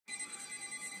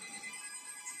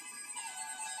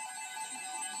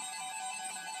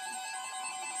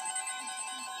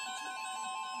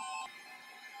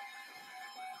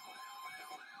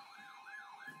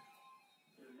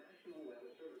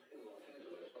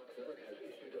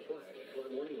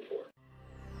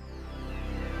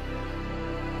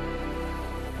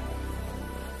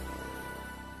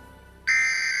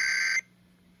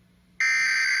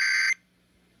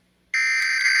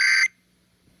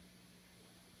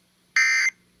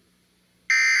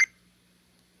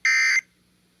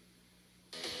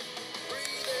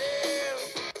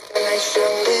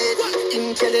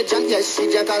intelligent, yes, she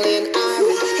Jacqueline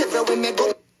Iris. Everywhere me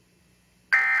go.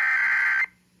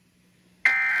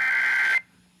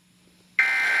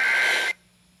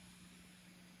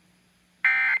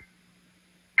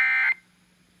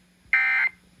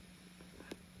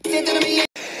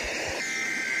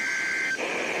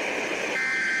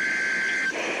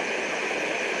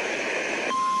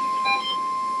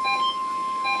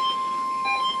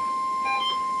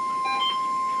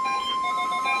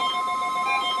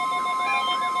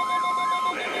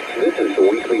 This is the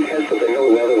weekly test of the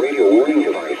NOAA radio warning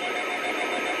device.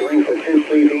 During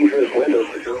potentially dangerous weather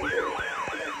situations,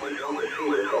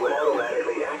 receivers will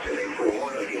automatically activate to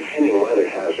warn of impending weather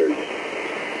hazards.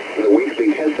 The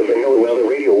weekly test of the NOAA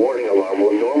radio warning alarm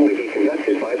will normally be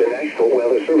conducted by the National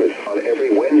Weather Service on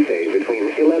every Wednesday between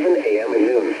 11 a.m. and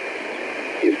noon.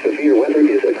 If severe weather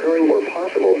is occurring or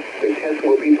possible, the test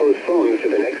will be postponed to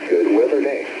the next good weather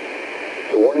day.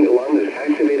 The warning alarm is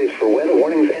activated for weather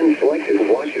warnings and selected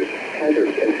watches,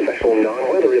 hazards, and special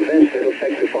non-weather events that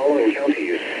affect the following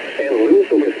counties: San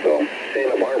Luis Obispo,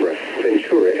 Santa Barbara,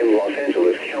 Ventura, and Los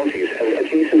Angeles counties and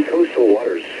adjacent coastal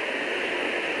waters.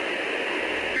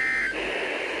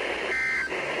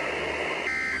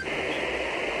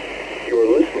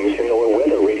 You're listening to NOAA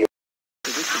Weather Radio.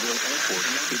 Victorville Airport,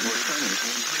 it was sunny.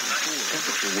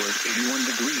 Temperature was 81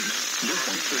 degrees, dew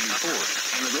point 34,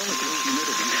 and the relative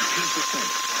humidity 18%.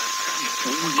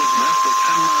 Wind was west at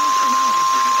 10 miles per hour.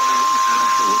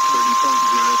 Pressure was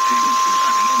 30.03 inches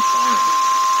and falling.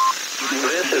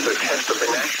 This is a test of the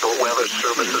National Weather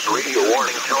Service's radio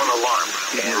warning tone alarm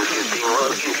and is being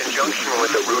run in conjunction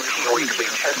with the routine weekly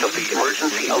test of the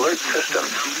emergency alert system.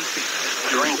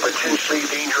 During potentially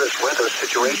dangerous weather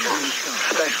situations,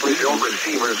 specially built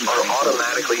receivers are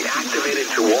automatically activated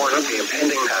to warn of the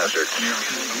impending hazards.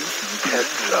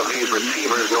 Tests of these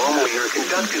receivers normally are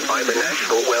conducted by the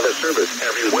National Weather Service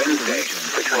every Wednesday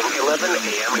between 11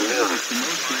 a.m. and noon.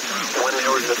 When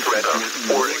there is a threat of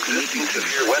or existing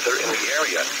severe weather in the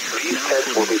area, these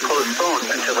tests will be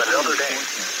postponed until another day.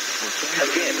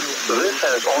 Again, this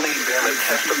has only been a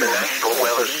test of the National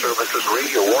Weather Service's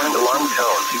radio warning alarm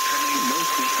tone.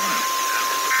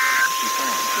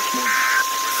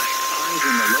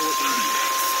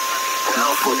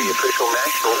 Now for the official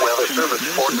National Weather Service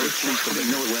forecast of the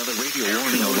NOAA Weather Radio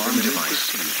Warning Alarm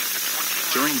device.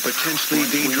 During potentially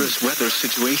dangerous weather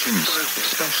situations,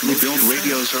 specially built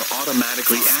radios are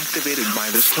automatically activated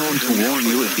by this tone to warn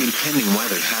you of impending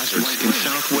weather hazards in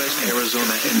southwest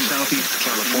Arizona and southeast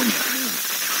California.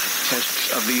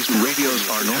 Tests of these radios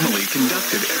are normally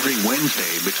conducted every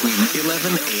Wednesday between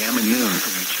 11 a.m. and noon.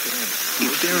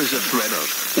 If there is a threat of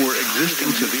or existing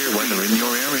severe weather in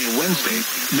your area Wednesday,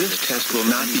 this test will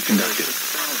not be conducted.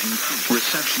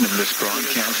 Reception of this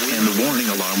broadcast and the warning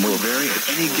alarm will vary at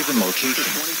any given location.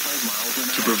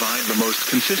 To provide the most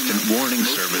consistent warning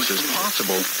service as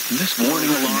possible, this warning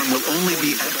alarm will only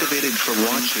be activated for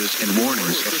watches and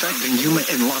warnings affecting Yuma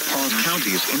and La Paz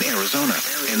counties in Arizona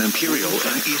and Imperial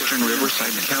and Eastern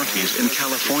Riverside counties in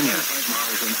California.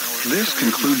 This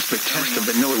concludes the test of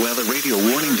the NOAA Weather Radio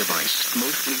Warning device.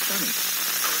 Mostly sunny.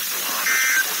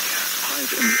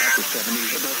 Highs in the upper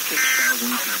 70s, above 6,000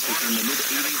 feet in the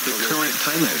mid-80s. The current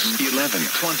time is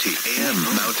 11:20 a.m.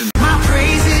 Mountain. My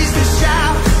praise is the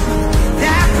shout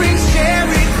that brings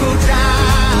Jericho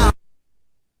down.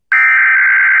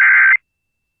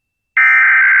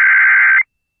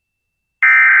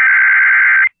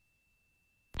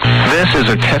 This is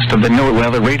a test of the NOAA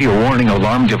Weather Radio Warning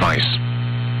Alarm device.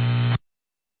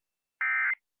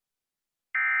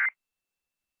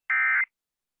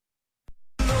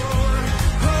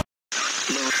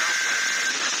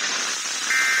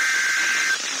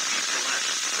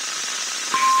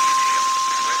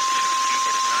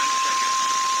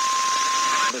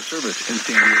 Service in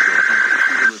San Diego has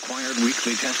issued a required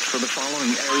weekly test for the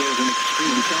following areas in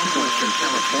extreme southwestern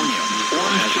California.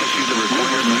 Orange has issued a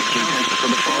required weekly test for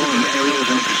the following areas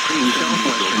in extreme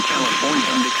southwestern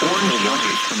California. Orange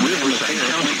waters from Riverside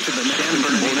County to the San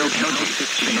Bernardino County,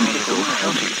 San Diego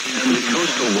County, and the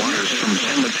coastal waters from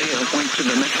San Mateo Point to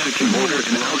the Mexican border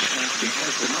and out.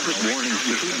 Because the numbers warnings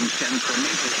including San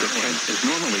Clemente. The test is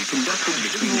normally conducted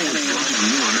between 10 a.m. and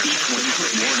noon.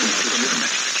 Wednesday morning to the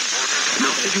Mexican. The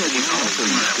signal was also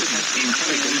used to test the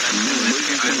intelligence and new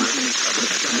emergency readiness of the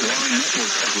Skywalking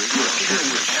network of radio. The signal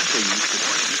was also used to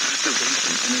test the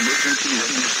activation and emergency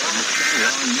readiness of the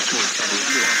Skywalking network of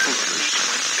radio posters.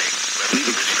 The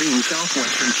extreme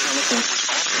southwestern California was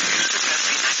also used to test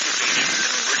the activation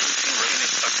and emergency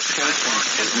readiness of the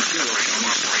Skywalking and material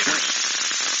operators.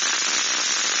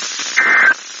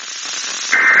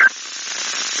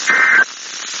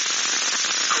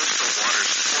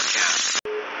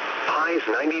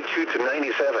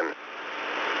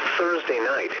 Thursday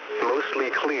night, mostly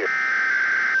clear.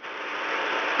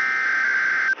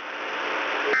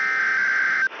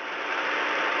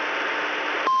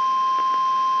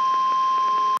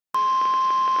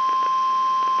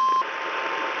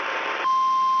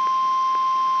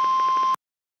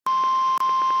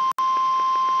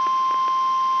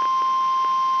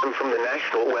 From the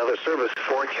National Weather Service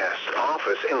Forecast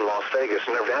Office in Las Vegas,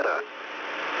 Nevada.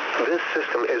 This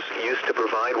system is used to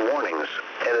provide warnings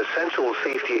and essential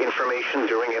safety information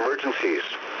during emergencies.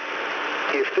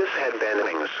 If this had been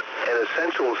warnings and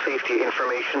essential safety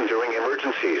information during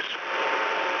emergencies,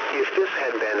 if this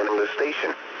had been in the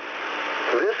station,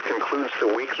 this concludes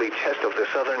the weekly test of the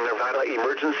Southern Nevada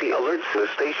Emergency Alerts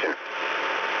station.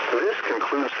 This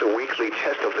concludes the weekly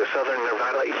test of the Southern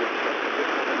Nevada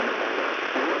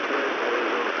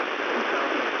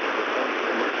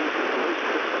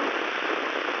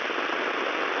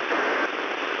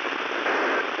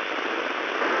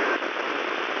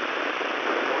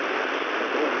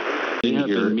They have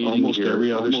been meeting almost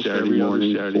every other Saturday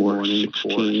morning for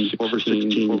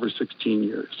over 16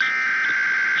 years.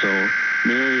 So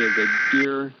Mary is a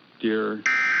dear, dear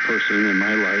person in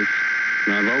my life,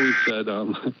 and I've always said,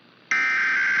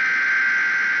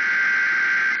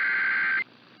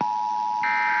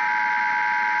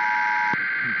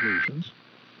 conclusions.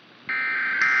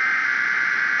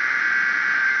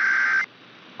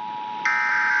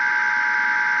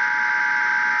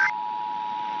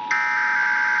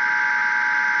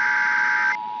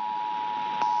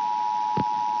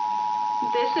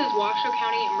 This is Washoe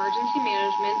County Emergency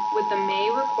Management with the May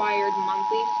required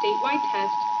monthly statewide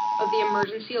test of the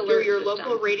emergency alert through your system.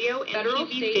 local radio and Federal,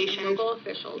 TV state, stations and local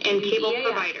officials and use cable EAS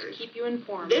providers. To keep you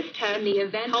informed. This test in the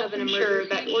event helps of an ensure emergency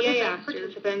that or EAS disaster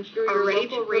participants through are your ready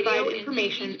local to provide radio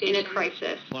information and TV in a stations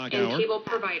crisis. and cable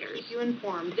providers. Keep you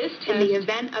informed. This test in the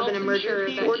event of an helps ensure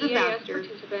emergency that or EAS disaster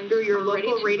participants through your are ready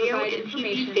local to radio provide and TV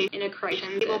information stations in a crisis.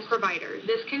 and cable providers.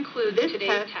 This concludes This today's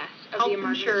test test of the helps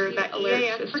emergency ensure that alert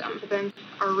EAS system. participants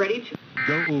are ready to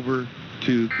go over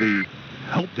to the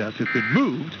help desk. It's been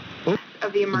moved.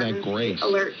 of the that emergency grace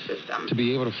alert system. to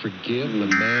be able to forgive the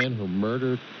man who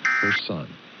murdered her son.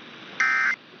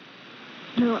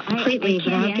 No, completely,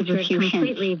 but I'll give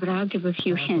a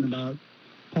few hints.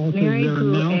 Mary,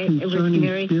 who it was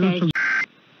Mary said.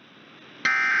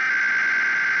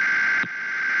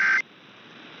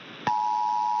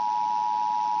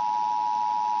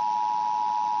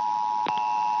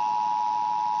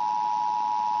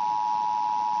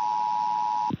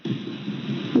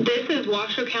 This is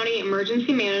Washoe County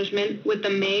Emergency Management with the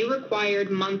May required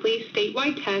monthly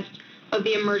statewide test of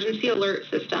the emergency alert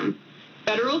system.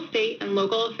 Federal, state, and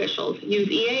local officials use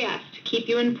EAS to keep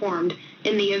you informed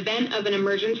in the event of an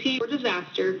emergency or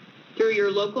disaster through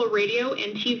your local radio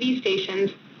and TV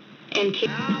stations and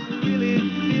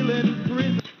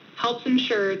helps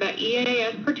ensure that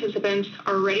EAS participants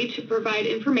are ready to provide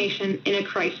information in a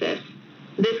crisis.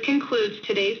 This concludes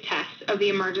today's test of the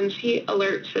emergency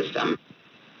alert system.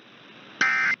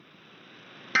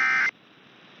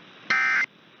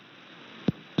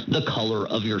 The color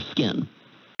of your skin.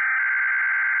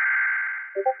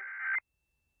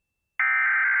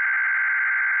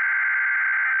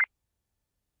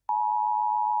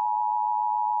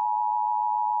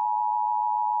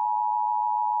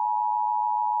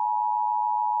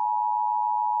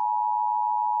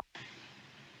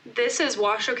 This is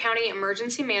Washoe County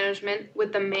Emergency Management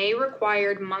with the May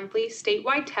required monthly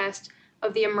statewide test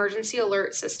of the emergency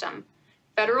alert system.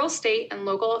 Federal, state, and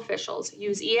local officials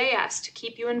use EAS to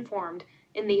keep you informed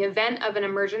in the event of an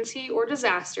emergency or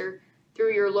disaster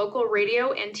through your local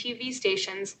radio and TV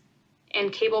stations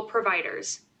and cable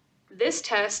providers. This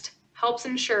test helps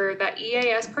ensure that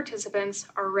EAS participants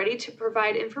are ready to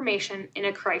provide information in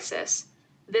a crisis.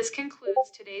 This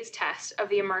concludes today's test of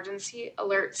the emergency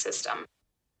alert system.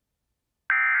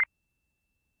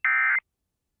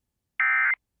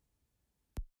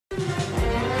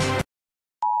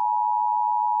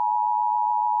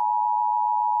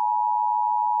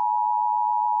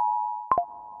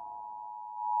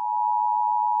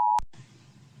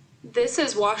 This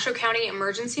is Washoe County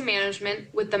Emergency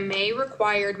Management with the May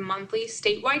required monthly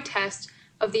statewide test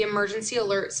of the emergency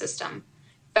alert system.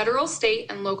 Federal,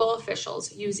 state, and local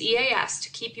officials use EAS to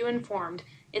keep you informed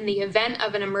in the event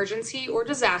of an emergency or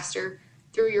disaster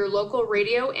through your local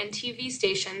radio and TV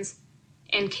stations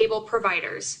and cable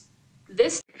providers.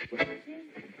 This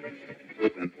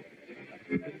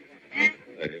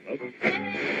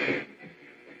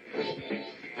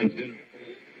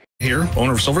Here,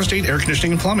 owner of Silver State Air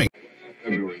Conditioning and Plumbing.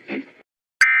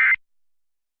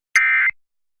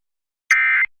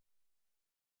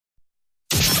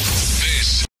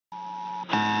 This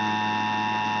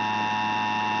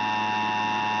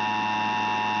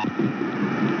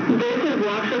This is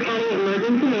Washoe County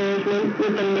Emergency Management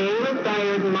with the May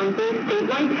required monthly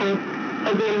statewide test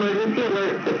of the Emergency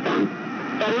Alert System.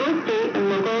 Federal, state, and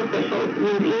local officials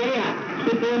use EAS to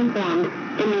keep you informed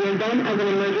in the event of an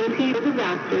emergency or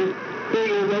disaster through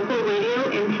your local radio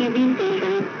and TV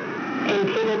stations and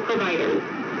cable providers.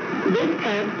 This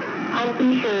test helps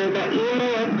ensure that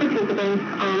EAS participants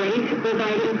are ready to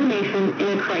provide information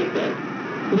in a crisis.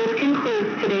 This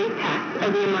concludes today's test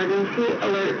of the Emergency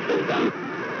Alert System.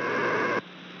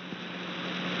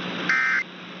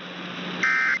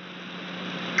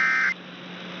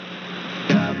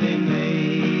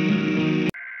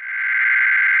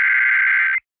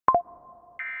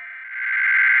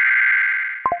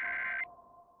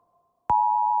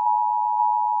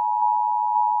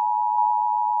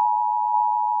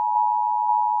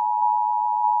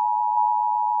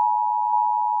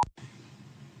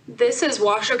 This is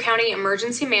Washoe County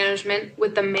Emergency Management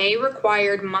with the May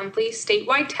required monthly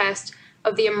statewide test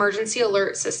of the Emergency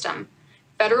Alert System.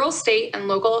 Federal, state, and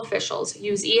local officials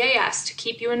use EAS to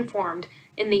keep you informed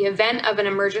in the event of an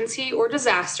emergency or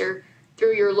disaster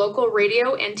through your local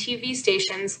radio and TV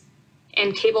stations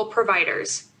and cable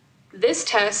providers. This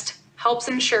test helps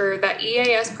ensure that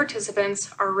EAS participants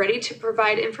are ready to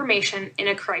provide information in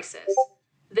a crisis.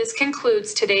 This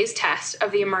concludes today's test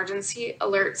of the Emergency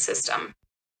Alert System.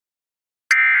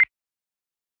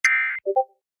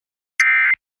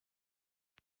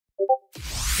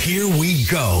 Here we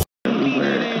go.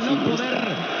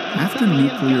 After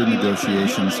nuclear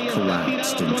negotiations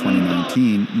collapsed in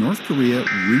 2019, North Korea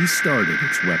restarted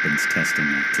its weapons testing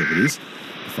activities.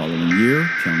 The following year,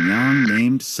 Pyongyang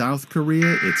named South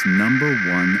Korea its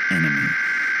 #1 enemy.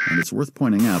 And it's worth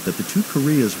pointing out that the two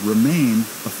Koreas remain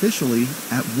officially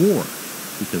at war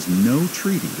because no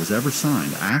treaty was ever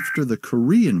signed after the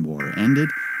Korean War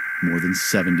ended more than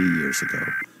 70 years ago.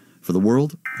 For the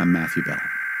World, I'm Matthew Bell.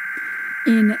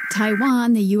 In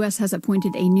Taiwan, the U.S. has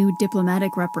appointed a new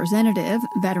diplomatic representative.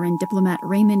 Veteran diplomat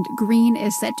Raymond Green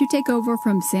is set to take over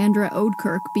from Sandra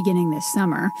Oudkirk beginning this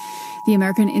summer. The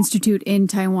American Institute in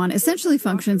Taiwan essentially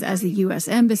functions as the U.S.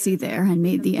 embassy there and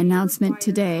made the announcement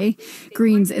today.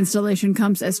 Green's installation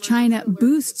comes as China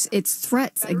boosts its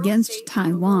threats against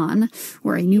Taiwan,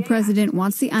 where a new president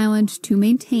wants the island to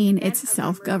maintain its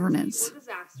self-governance.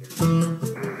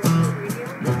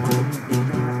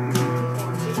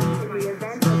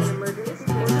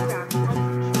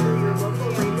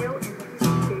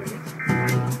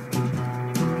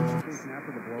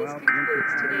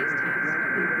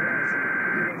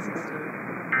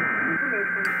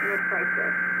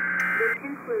 This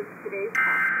concludes today's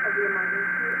test of the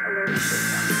Emergency Alert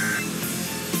System.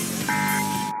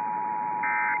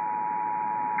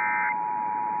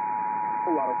 A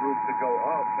lot of room to go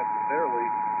up necessarily,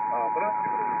 but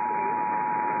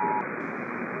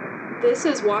This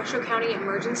is Washoe County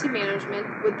Emergency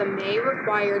Management with the May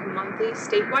required monthly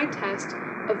statewide test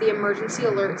of the Emergency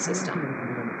Alert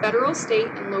System. Federal, state,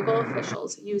 and local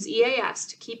officials use EAS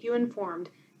to keep you informed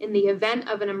in the event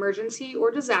of an emergency or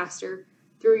disaster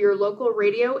through your local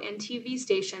radio and TV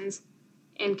stations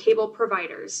and cable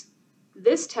providers.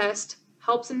 This test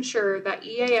helps ensure that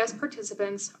EAS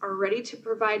participants are ready to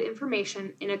provide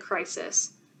information in a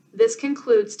crisis. This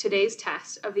concludes today's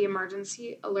test of the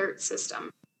Emergency Alert System.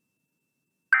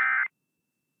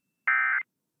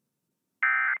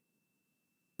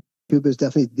 Cuba is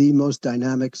definitely the most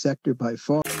dynamic sector by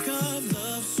far.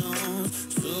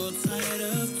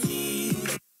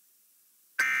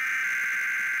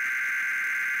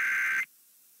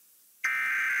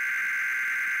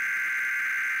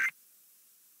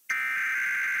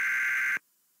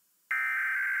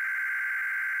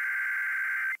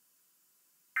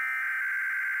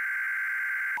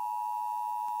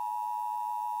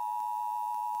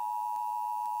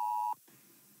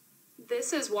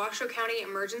 This is Washoe County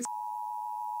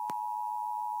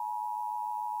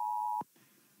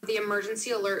the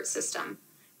Emergency Alert System.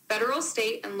 Federal,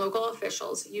 state, and local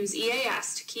officials use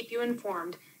EAS to keep you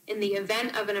informed in the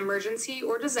event of an emergency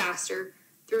or disaster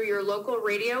through your local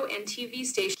radio and TV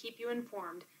station. Keep you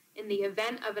informed in the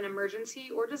event of an emergency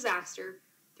or disaster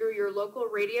through your local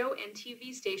radio and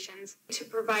TV stations to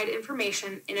provide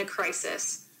information in a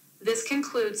crisis. This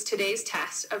concludes today's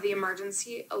test of the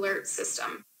Emergency Alert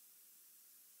System.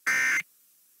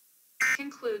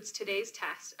 Concludes today's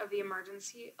test of the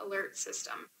Emergency Alert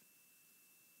System.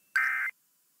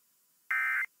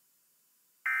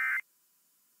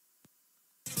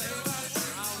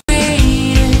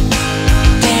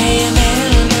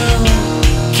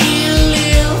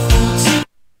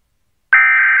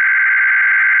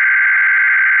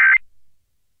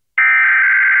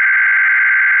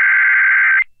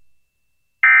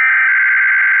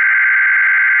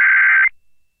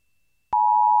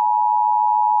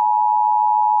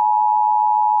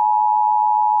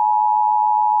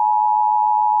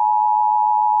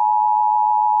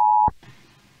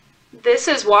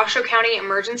 This is Washoe County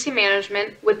Emergency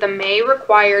Management with the May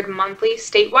required monthly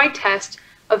statewide test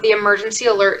of the Emergency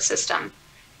Alert System.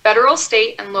 Federal,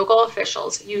 state, and local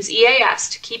officials use EAS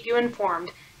to keep you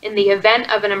informed in the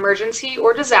event of an emergency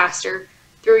or disaster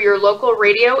through your local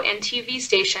radio and TV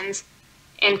stations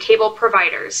and cable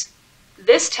providers.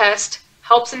 This test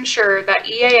helps ensure that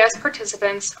EAS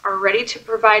participants are ready to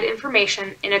provide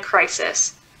information in a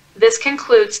crisis. This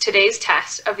concludes today's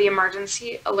test of the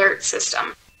Emergency Alert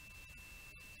System.